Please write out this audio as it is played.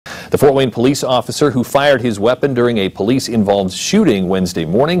Fort Wayne police officer who fired his weapon during a police-involved shooting Wednesday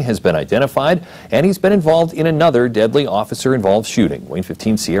morning has been identified, and he's been involved in another deadly officer-involved shooting. WANE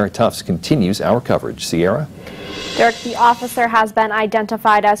 15 Sierra Tufts continues our coverage. Sierra? Derek, the officer has been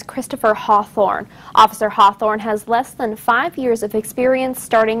identified as Christopher Hawthorne. Officer Hawthorne has less than 5 years of experience,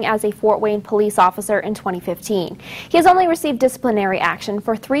 starting as a Fort Wayne police officer in 2015. He has only received disciplinary action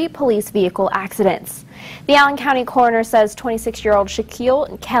for 3 police vehicle accidents. The Allen County coroner says 26-year-old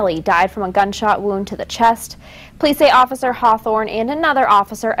Shaquille Kelly died from a gunshot wound to the chest. Police say Officer Hawthorne and another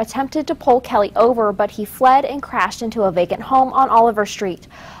officer attempted to pull Kelly over, but he fled and crashed into a vacant home on Oliver Street.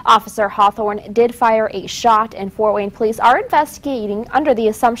 Officer Hawthorne did fire a shot, and Fort Wayne police are investigating under the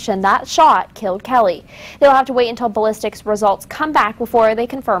assumption that shot killed Kelly. They'll have to wait until ballistics results come back before they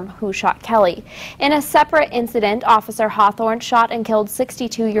confirm who shot Kelly. In a separate incident, Officer Hawthorne shot and killed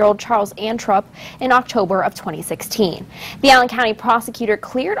 62-year-old Charles Antrup in October of 2016. The Allen County prosecutor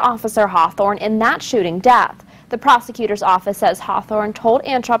cleared Officer Hawthorne in that shooting death. The prosecutor's office says Hawthorne told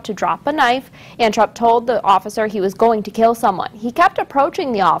Antrup to drop a knife. Antrup told the officer he was going to kill someone. He kept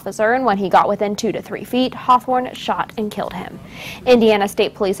approaching the officer, and when he got within 2 to 3 feet, Hawthorne shot and killed him. Indiana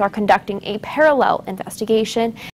State Police are conducting a parallel investigation.